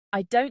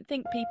I don't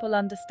think people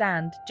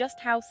understand just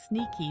how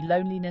sneaky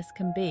loneliness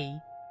can be.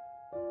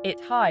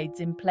 It hides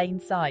in plain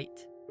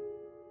sight.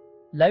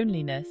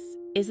 Loneliness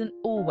isn't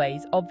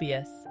always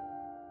obvious.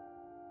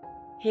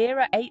 Here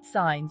are 8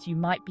 signs you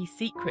might be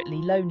secretly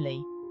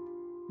lonely.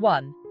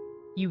 1.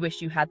 You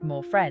wish you had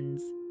more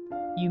friends.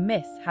 You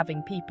miss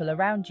having people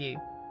around you.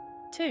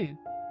 2.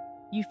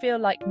 You feel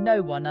like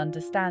no one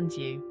understands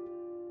you.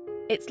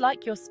 It's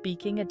like you're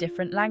speaking a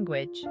different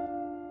language.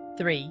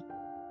 3.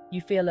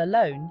 You feel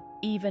alone,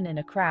 even in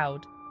a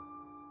crowd.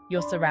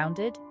 You're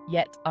surrounded,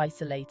 yet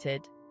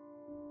isolated.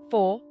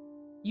 4.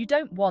 You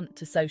don't want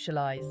to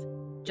socialize.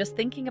 Just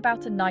thinking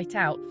about a night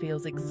out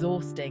feels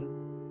exhausting.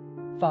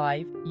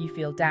 5. You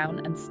feel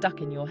down and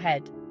stuck in your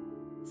head.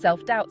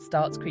 Self-doubt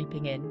starts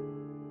creeping in.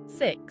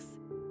 6.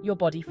 Your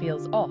body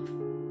feels off.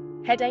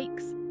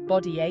 Headaches,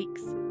 body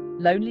aches.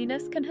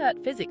 Loneliness can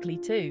hurt physically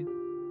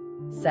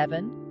too.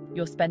 7.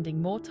 You're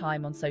spending more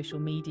time on social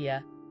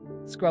media,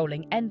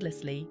 scrolling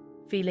endlessly,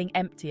 feeling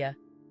emptier.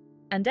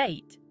 And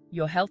 8.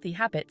 Your healthy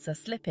habits are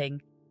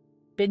slipping,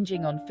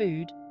 binging on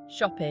food,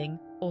 shopping,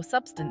 or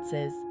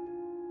substances.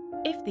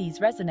 If these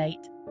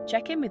resonate,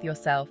 check in with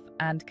yourself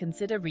and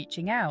consider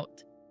reaching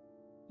out.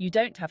 You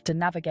don't have to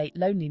navigate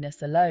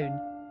loneliness alone.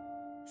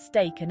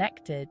 Stay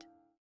connected.